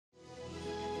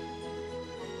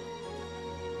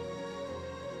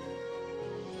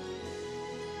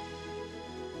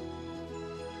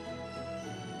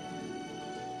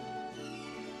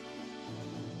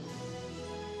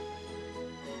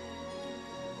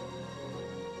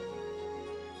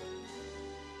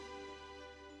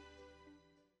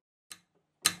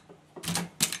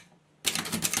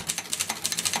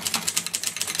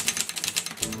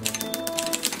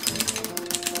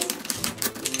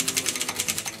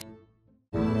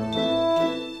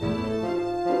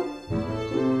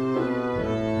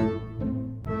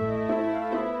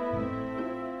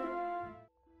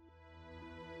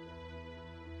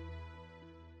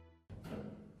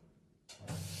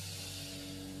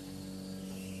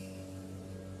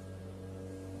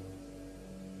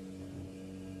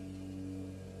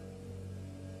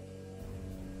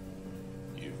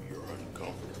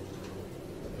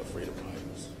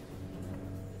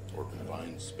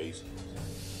spaces,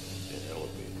 an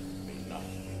elevator may not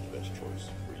be the best choice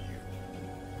for you.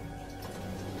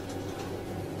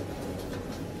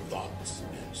 Thoughts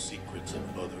and secrets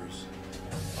of others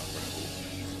unravel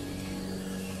easily here.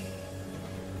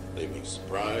 They may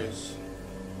surprise,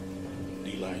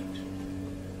 delight,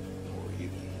 or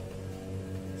even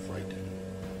frighten.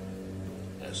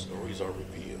 As stories are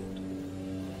revealed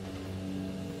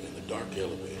in the dark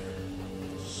elevator,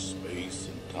 space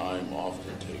and time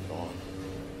often take on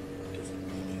different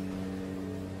meaning.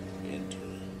 Enter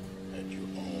at your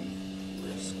own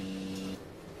risk.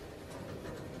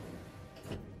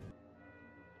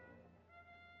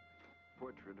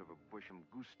 Portrait of a bush of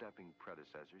goose-stepping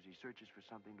predecessors, he searches for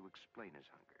something to explain his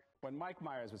hunger. When Mike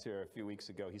Myers was here a few weeks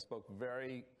ago, he spoke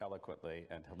very eloquently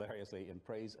and hilariously in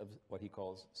praise of what he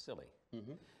calls silly.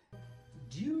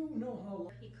 Do you know how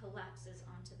long He collapses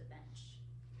onto the bench.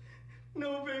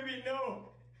 No, baby,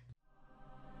 no!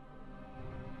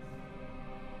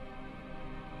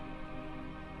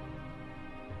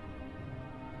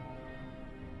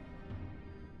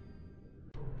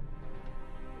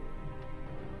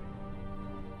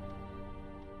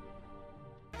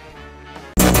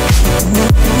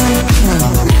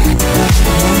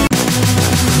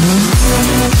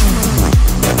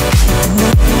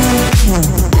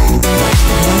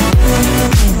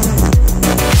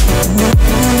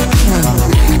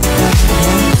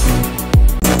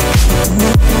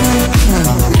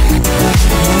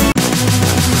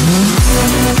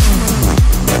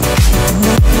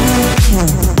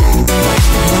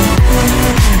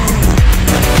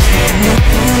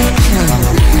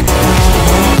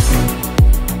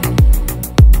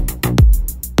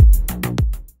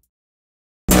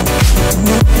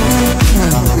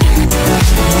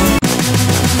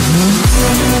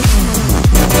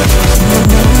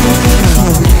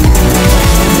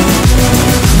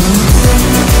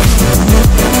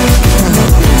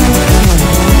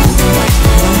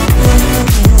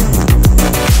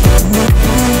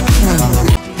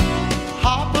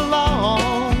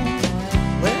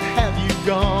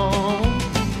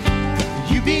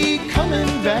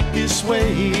 This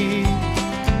way,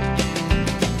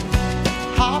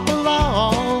 hop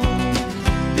along,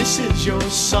 this is your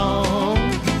song,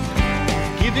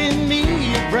 giving me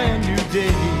a brand new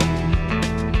day.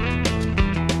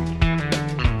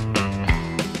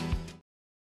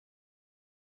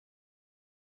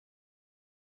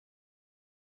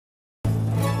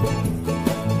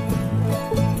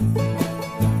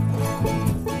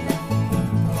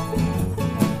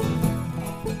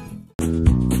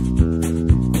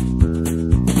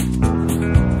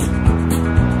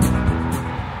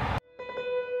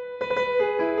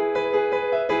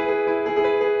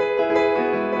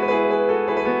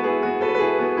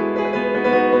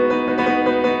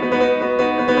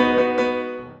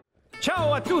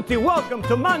 Ciao a tutti, welcome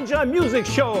to Mangia Music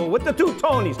Show with the two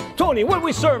Tonys. Tony, what are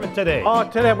we serving today? Oh,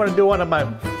 today I'm going to do one of my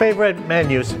favorite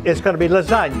menus. It's going to be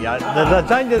lasagna. The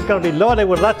lasagna is going to be loaded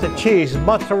with lots of cheese,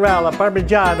 mozzarella,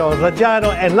 parmigiano,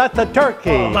 reggiano, and lots of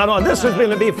turkey. Oh, no, this is going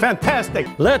to be fantastic.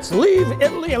 Let's leave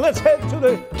Italy and let's head to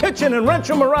the kitchen in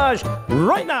Rancho Mirage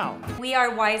right now. We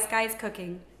are Wise Guys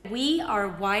Cooking. We are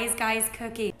Wise Guys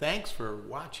Cooking. Thanks for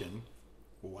watching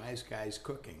Wise Guys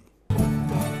Cooking.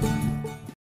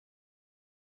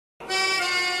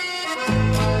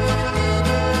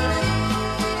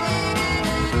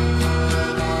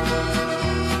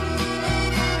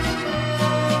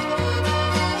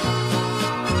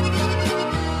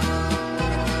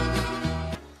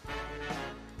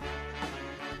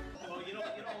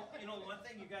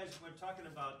 We're talking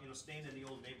about, staying in the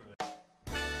old neighborhood.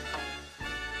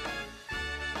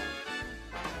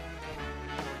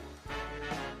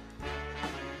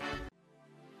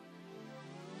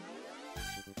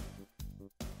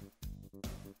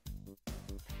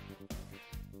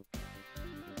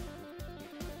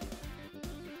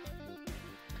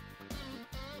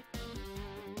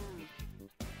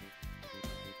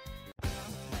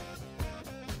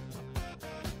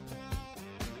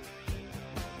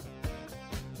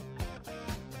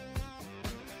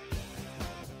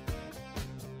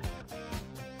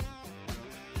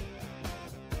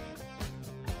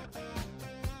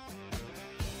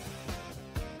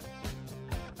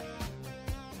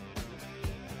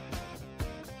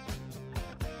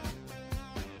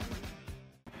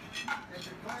 And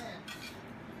your clams,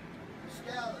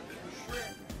 scallops, and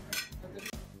shrimp.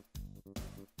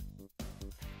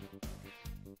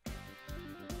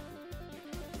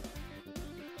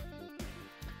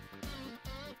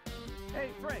 Hey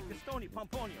Frank, it's Tony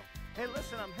Pomponio. Hey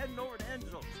listen, I'm heading over to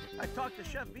Enzo's. I talked to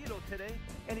Chef Vito today,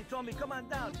 and he told me, come on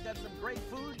down. He's got some great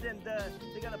food, and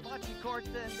they got a bocce court,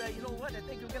 and you know what? I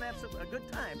think we're going to have a good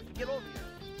time if you get over here.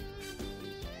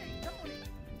 Hey, Tony,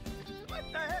 what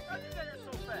the heck? How did you get here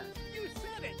so fast? You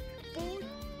said it. Food,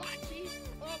 bocce,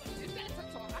 all of it. That's a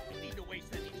talk. I don't need to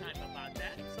waste any time about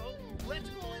that. So let's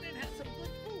go in and have some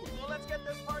good food. Well, let's get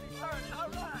this party started. All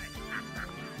right.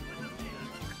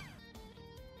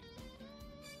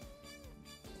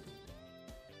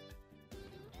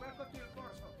 Welcome to your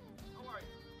course. How are you?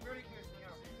 Merry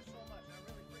Christmas. Thank you so much. I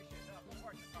really appreciate that.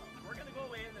 We're going to go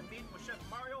in and meet with Chef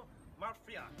Mario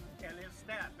Marfia and his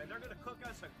staff, and they're going to cook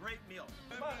us a great meal.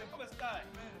 Mario, come stai?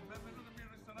 Benvenuto al mio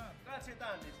ristorante. Grazie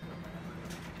tanti.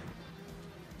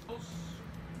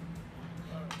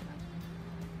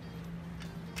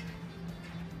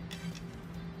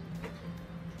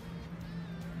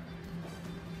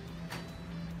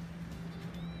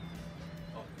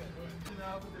 Okay,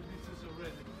 now the pizzas are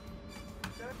ready.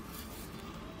 Okay?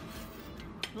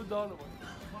 $2.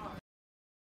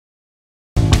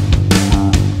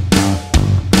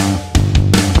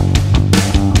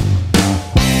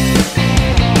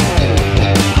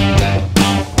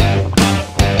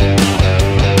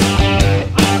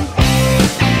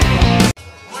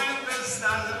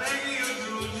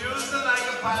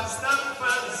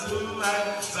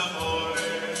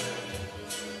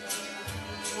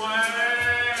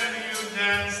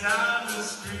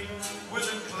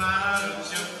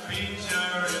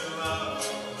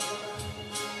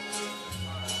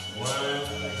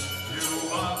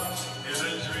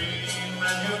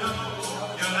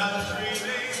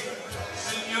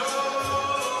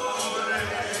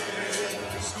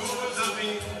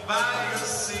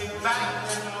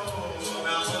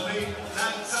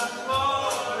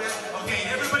 Okay,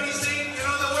 everybody sing, you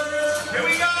know the words? Here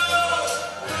we go!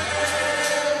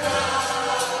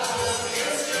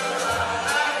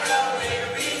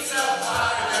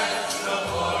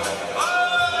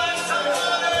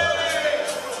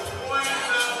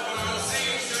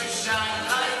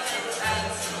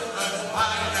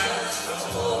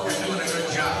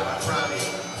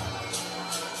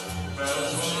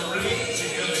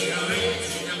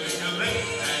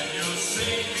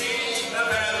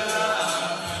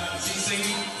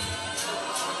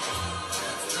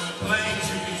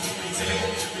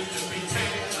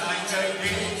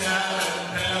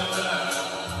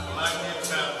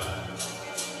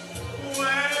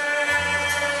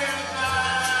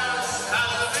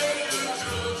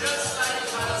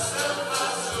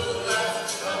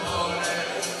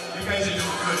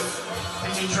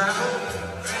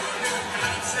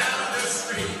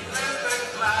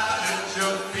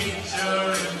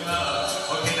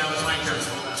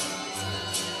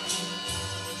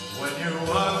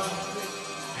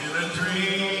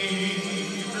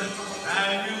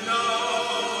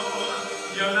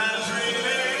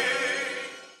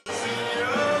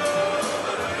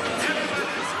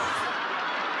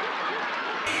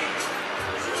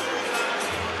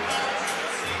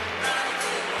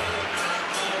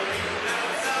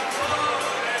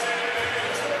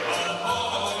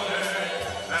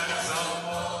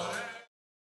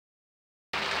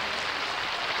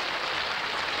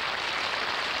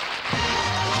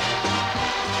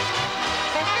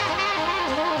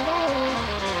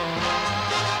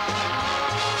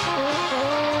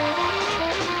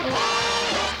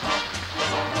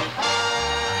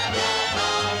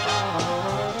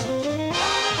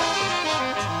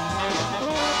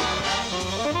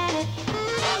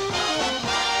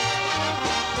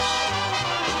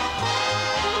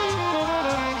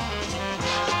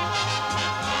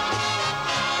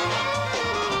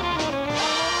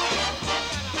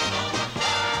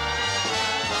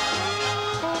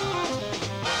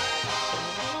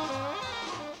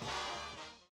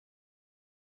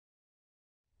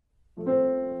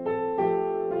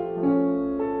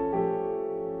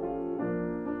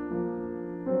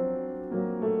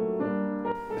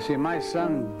 See, my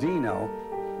son Dino,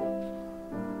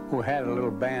 who had a little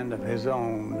band of his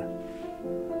own,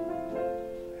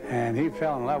 and he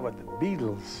fell in love with the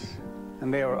Beatles,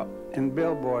 and they were in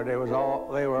Billboard. They were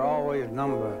always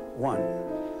 #1,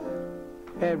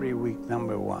 every week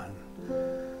 #1.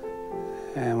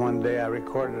 And one day I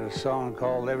recorded a song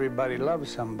called "Everybody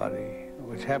Loves Somebody,"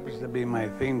 which happens to be my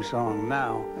theme song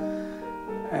now.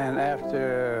 And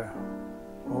after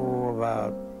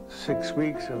about 6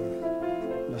 weeks of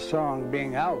the song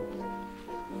being out,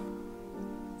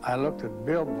 I looked at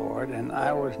Billboard and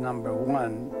I was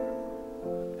 #1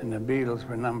 and the Beatles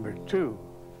were #2.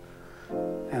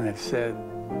 And it said,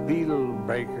 Beatle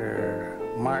Breaker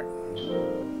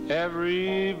Martin.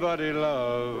 Everybody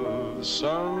loves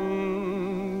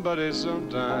somebody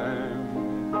sometime.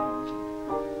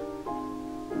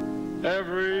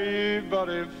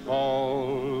 Everybody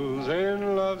falls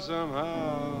in love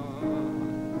somehow.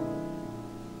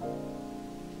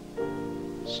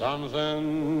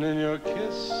 Something in your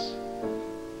kiss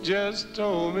just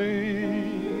told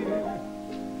me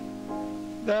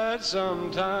that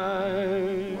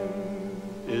sometime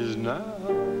is now.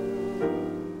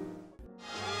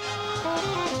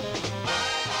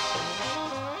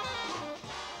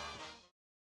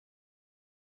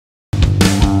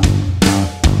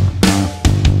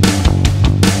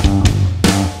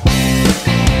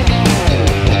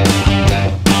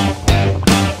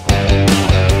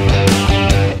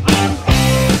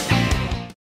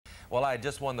 Well, I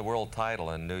just won the world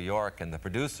title in New York, and the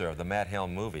producer of the Matt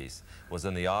Helm movies was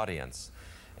in the audience,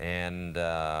 and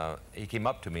he came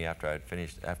up to me after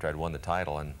I'd won the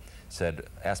title, and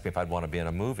asked me if I'd want to be in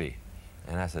a movie,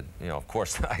 and I said, you know, of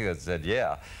course. I said,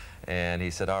 yeah, and he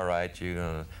said, all right, you're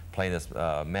going to play in this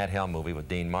Matt Helm movie with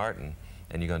Dean Martin,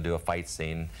 and you're going to do a fight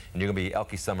scene, and you're going to be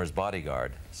Elkie Summers'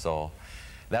 bodyguard. So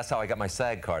that's how I got my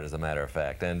SAG card, as a matter of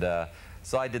fact. And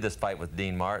so I did this fight with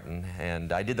Dean Martin,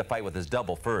 and I did the fight with his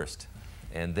double first.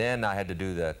 And then I had to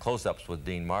do the close-ups with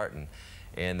Dean Martin.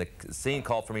 And the scene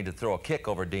called for me to throw a kick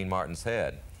over Dean Martin's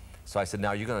head. So I said,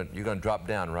 now you're gonna drop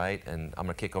down, right? And I'm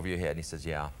gonna kick over your head. And he says,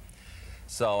 yeah.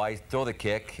 So I throw the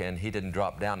kick, and he didn't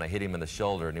drop down. I hit him in the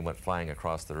shoulder, and he went flying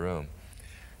across the room.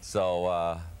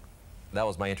 So that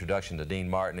was my introduction to Dean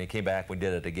Martin. He came back, we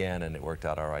did it again, and it worked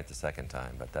out all right the second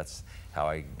time. But that's how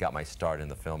I got my start in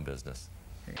the film business.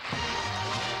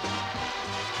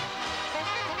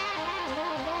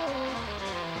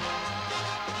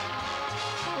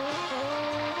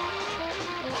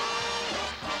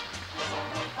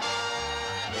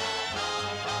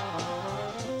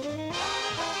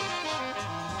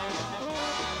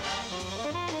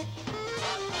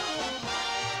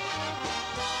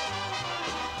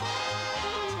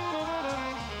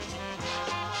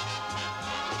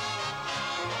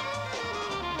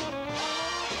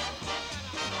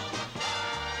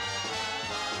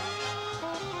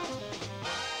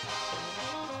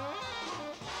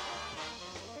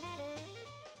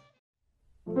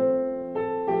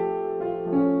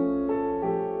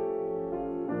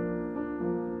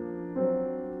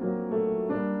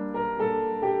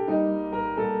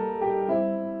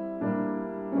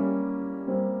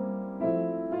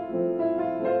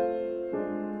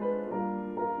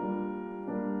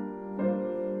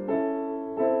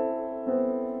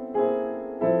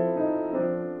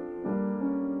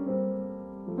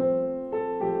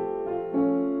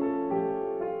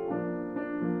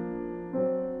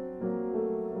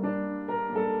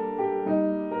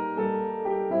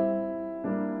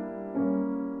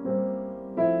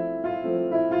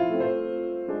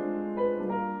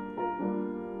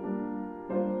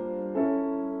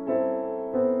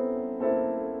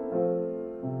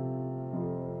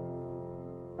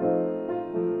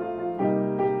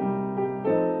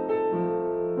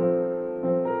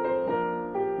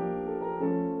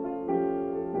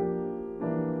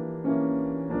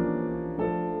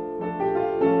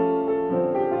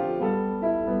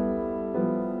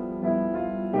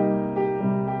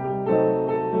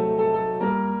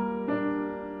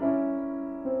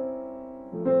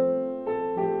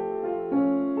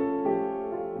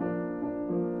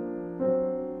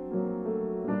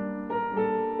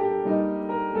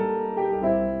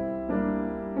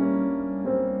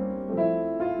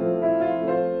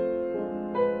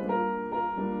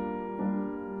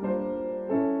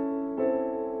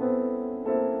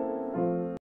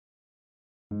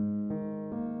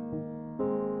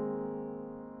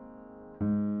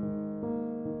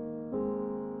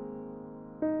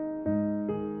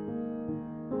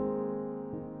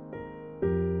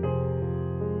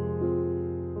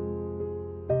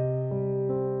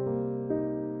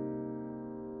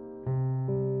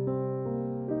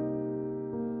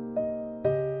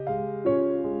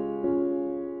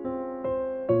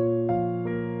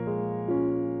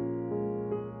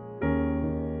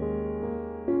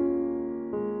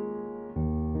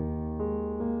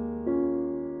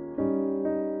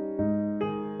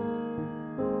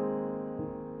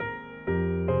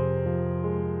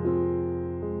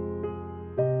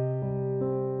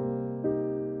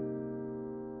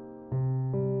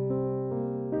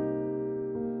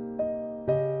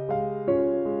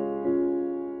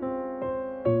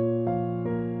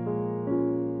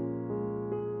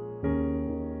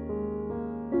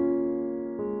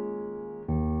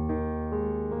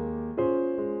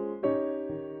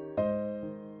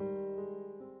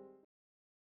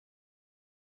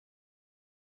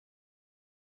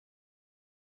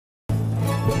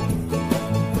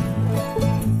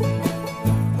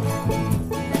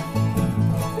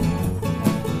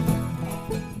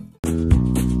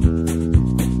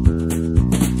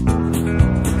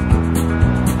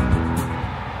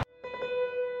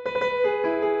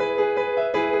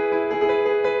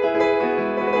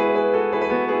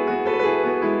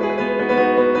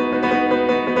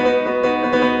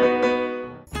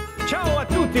 Ciao a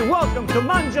tutti, welcome to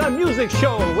Mangia Music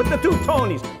Show with the two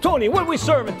Tonys. Tony, what are we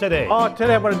serving today? Oh,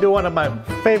 today I'm going to do one of my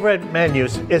favorite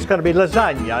menus. It's going to be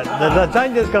lasagna. The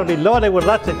lasagna is going to be loaded with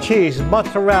lots of cheese,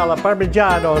 mozzarella,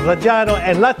 parmigiano, reggiano,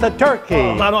 and lots of turkey.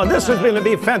 Oh, man, this is going to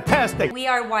be fantastic. We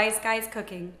are Wise Guys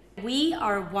Cooking. We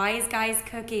are Wise Guys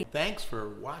Cooking. Thanks for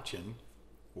watching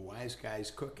Wise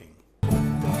Guys Cooking.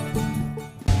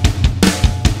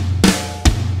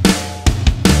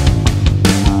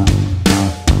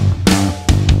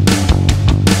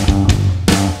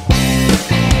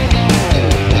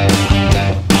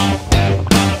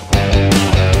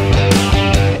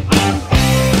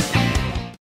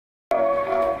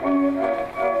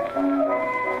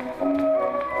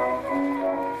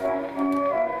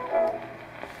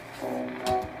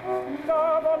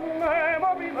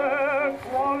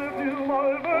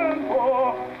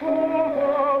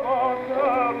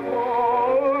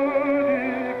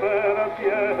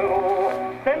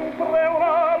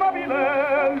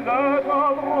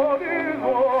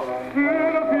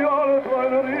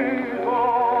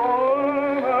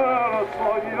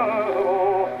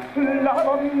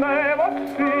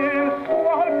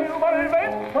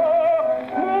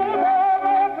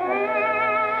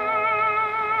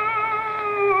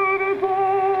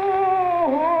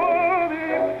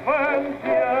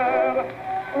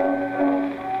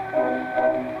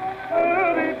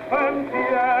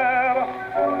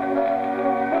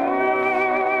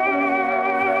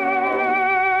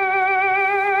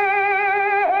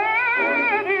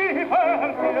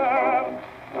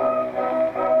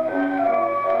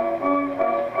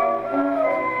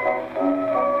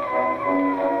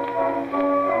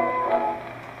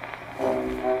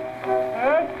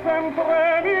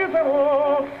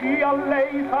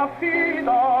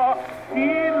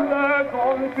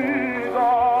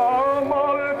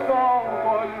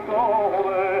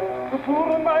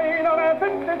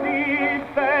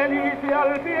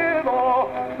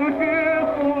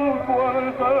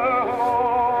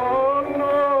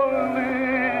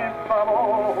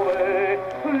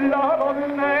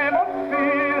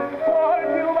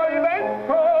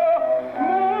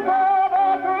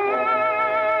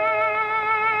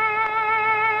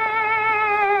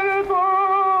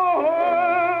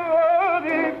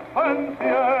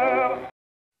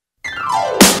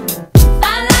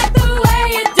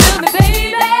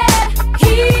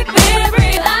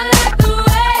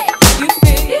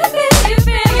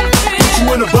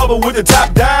 With the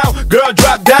top down, girl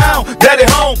drop down, daddy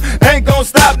home, ain't gon'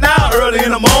 stop now. Early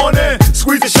in the morning,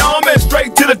 squeeze the shaman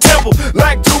straight to the temple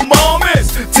like 2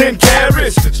 moments. 10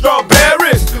 carats,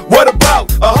 strawberries, what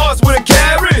about a horse with a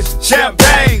carriage?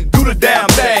 Champagne, do the damn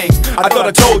thing, I thought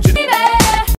I told you.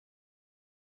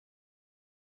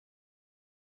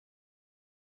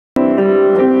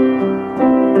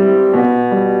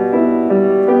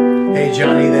 Hey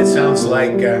Johnny, that sounds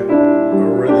like a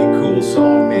really cool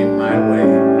song named My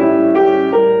Way.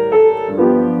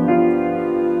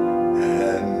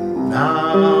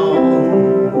 Now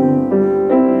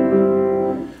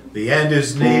the end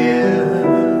is near,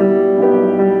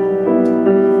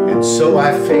 and so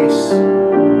I face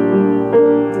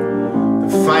the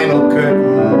final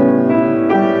curtain.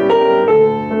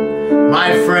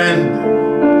 My friend,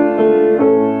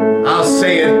 I'll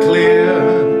say it clear,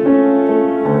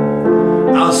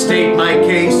 I'll state my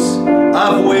case,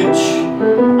 of which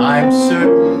I'm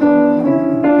certain.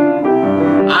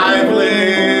 I've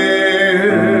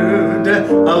lived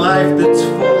a life that's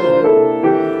full.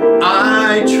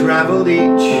 I traveled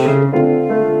each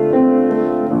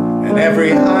and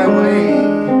every highway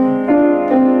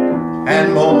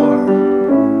and more.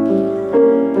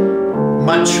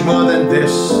 Much more than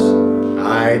this,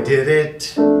 I did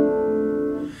it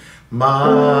my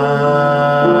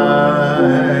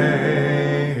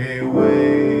way.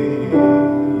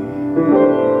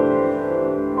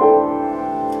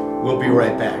 We'll be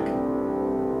right back.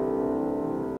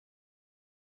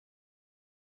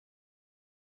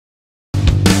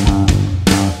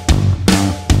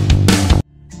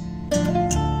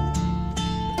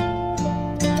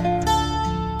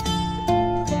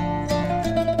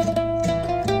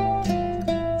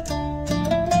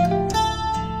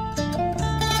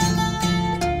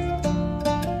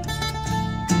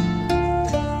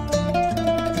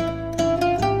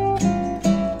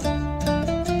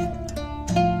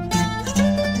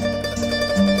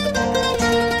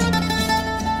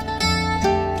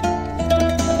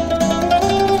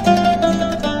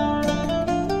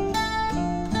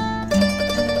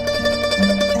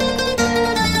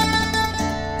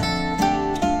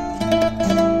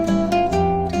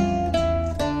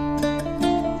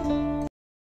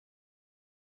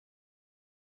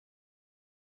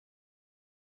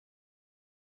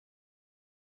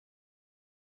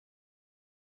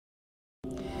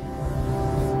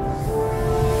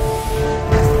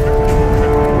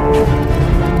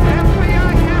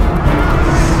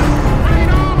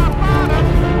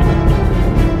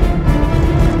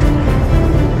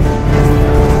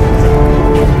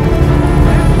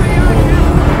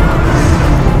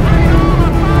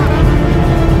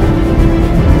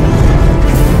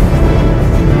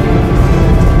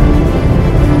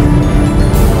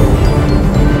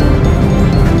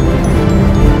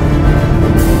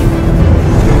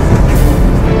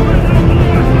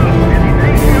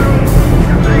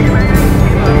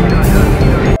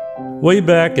 Way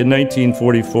back in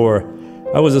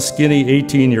 1944, I was a skinny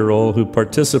 18-year-old who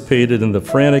participated in the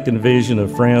frantic invasion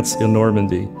of France in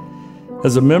Normandy.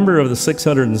 As a member of the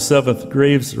 607th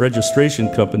Graves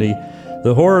Registration Company,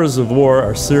 the horrors of war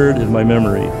are seared in my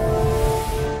memory.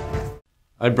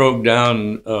 I broke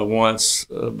down once,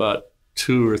 about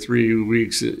 2 or 3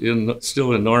 weeks,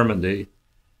 still in Normandy.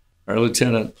 Our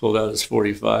lieutenant pulled out his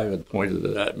 .45 and pointed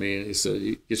it at me, and he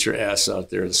said, "Get your ass out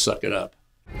there and suck it up."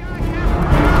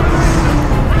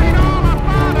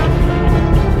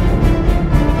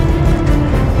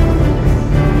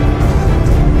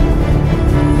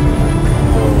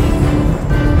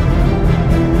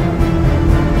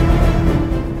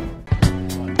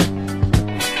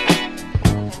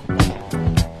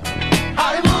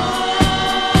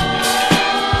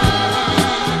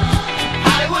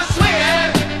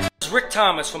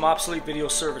 Thomas from Obsolete Video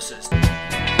Services.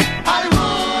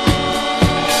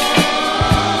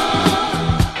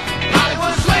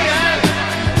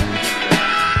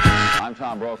 I'm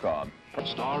Tom Brokaw.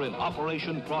 Star in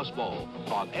Operation Crossbow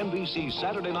on NBC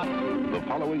Saturday night. The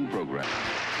following program.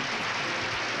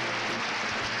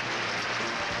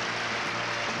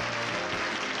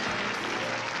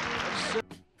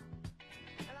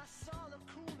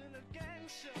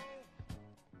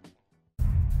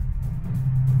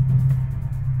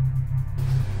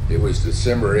 It was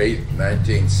December 8,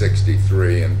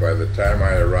 1963, and by the time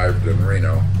I arrived in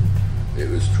Reno, it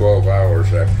was 12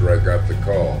 hours after I got the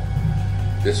call.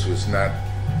 This was not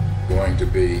going to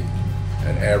be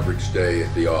an average day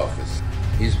at the office.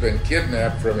 He's been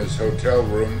kidnapped from his hotel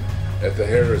room at the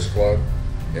Harris Club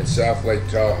in South Lake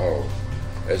Tahoe.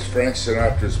 As Frank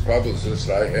Sinatra's publicist,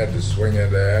 I had to swing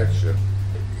into action.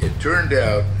 It turned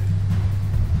out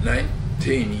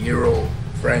 19-year-old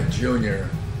Frank Jr.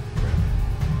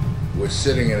 was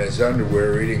sitting in his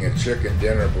underwear eating a chicken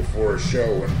dinner before a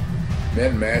show when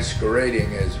men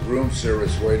masquerading as room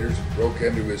service waiters broke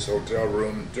into his hotel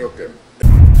room and took him.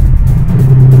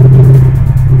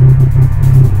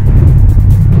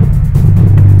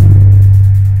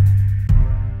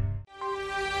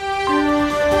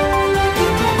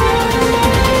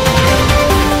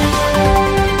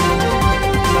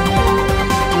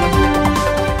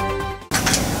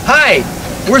 Hi,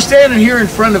 we're standing here in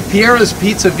front of Piera's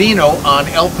Pizza Vino on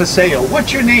El Paseo.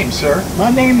 What's your name, sir?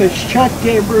 My name is Chuck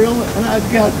Gabriel, and I've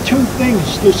got 2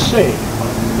 things to say.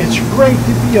 It's great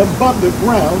to be above the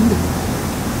ground,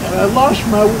 and I lost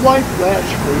my wife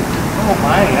last week. Oh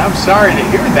my, I'm sorry to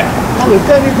hear that. Well, if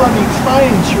anybody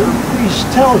finds her, please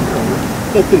tell her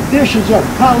that the dishes are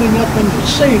piling up in the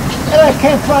sink, and I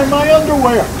can't find my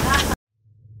underwear.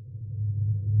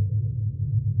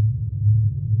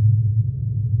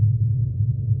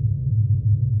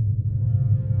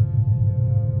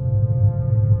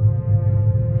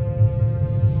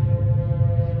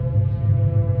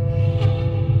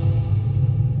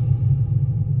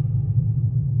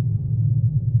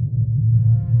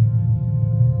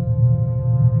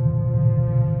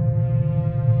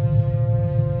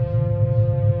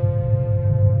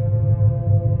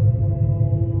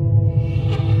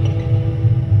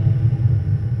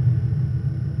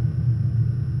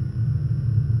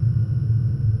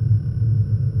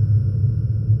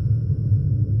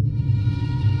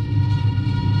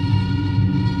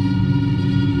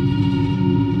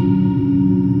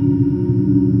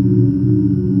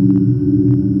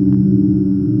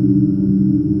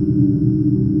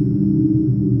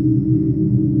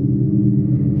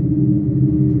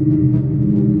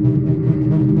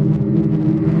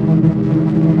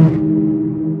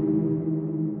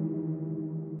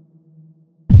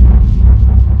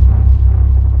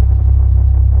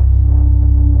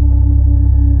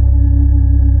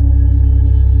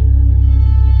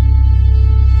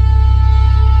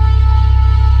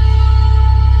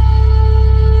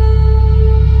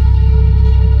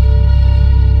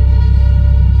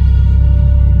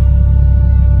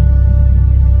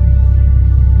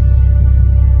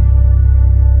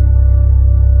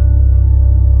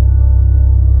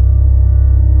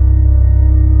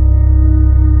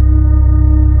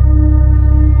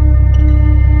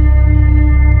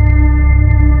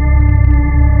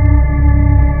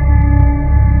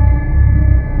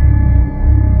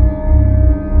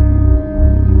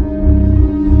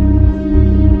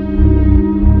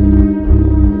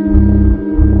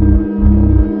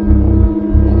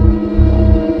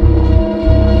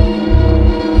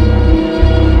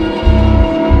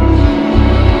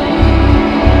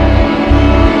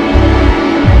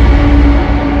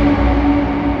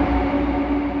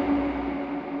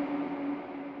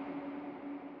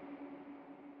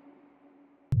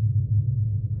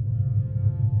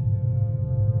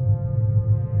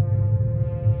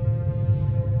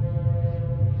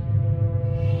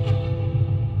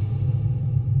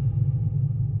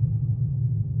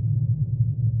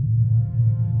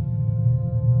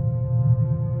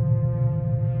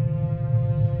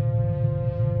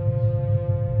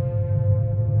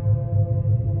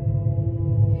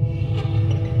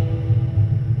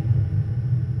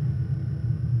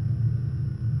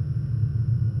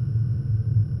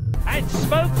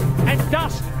 smoke and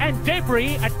dust and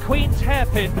debris at Queen's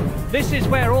Hairpin. This is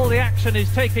where all the action is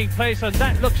taking place, and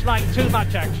that looks like too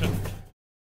much action.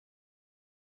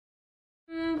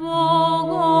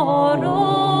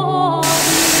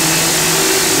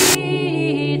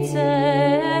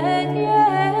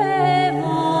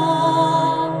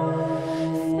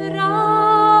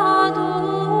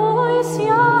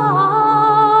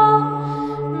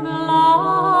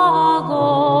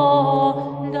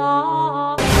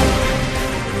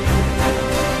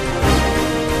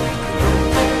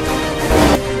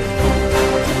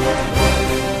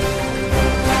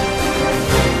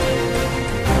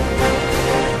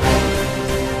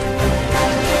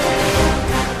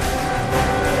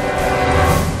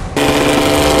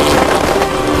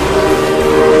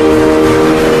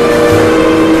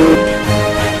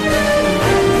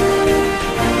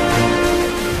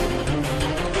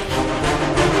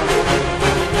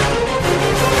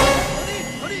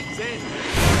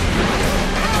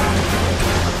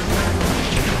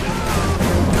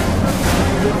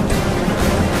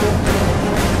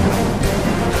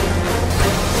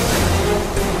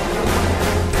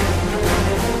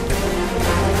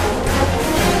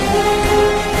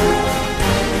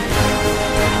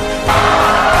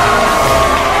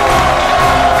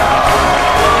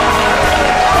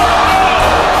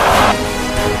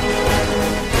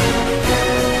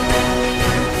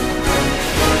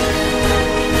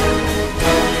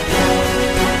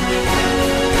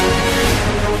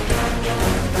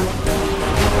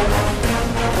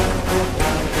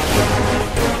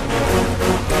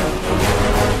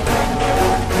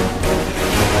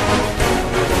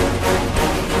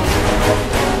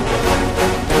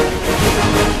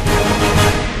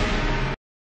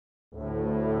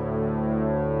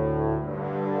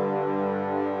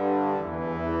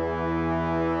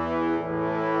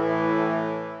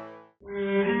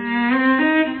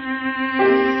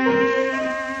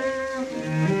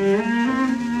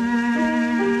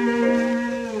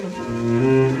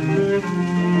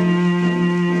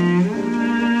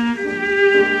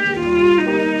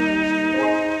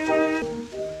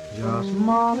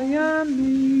 Molly and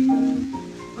me,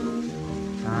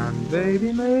 and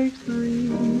baby makes three.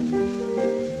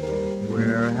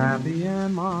 We're happy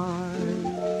in my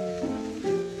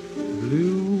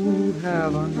blue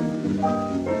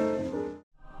heaven.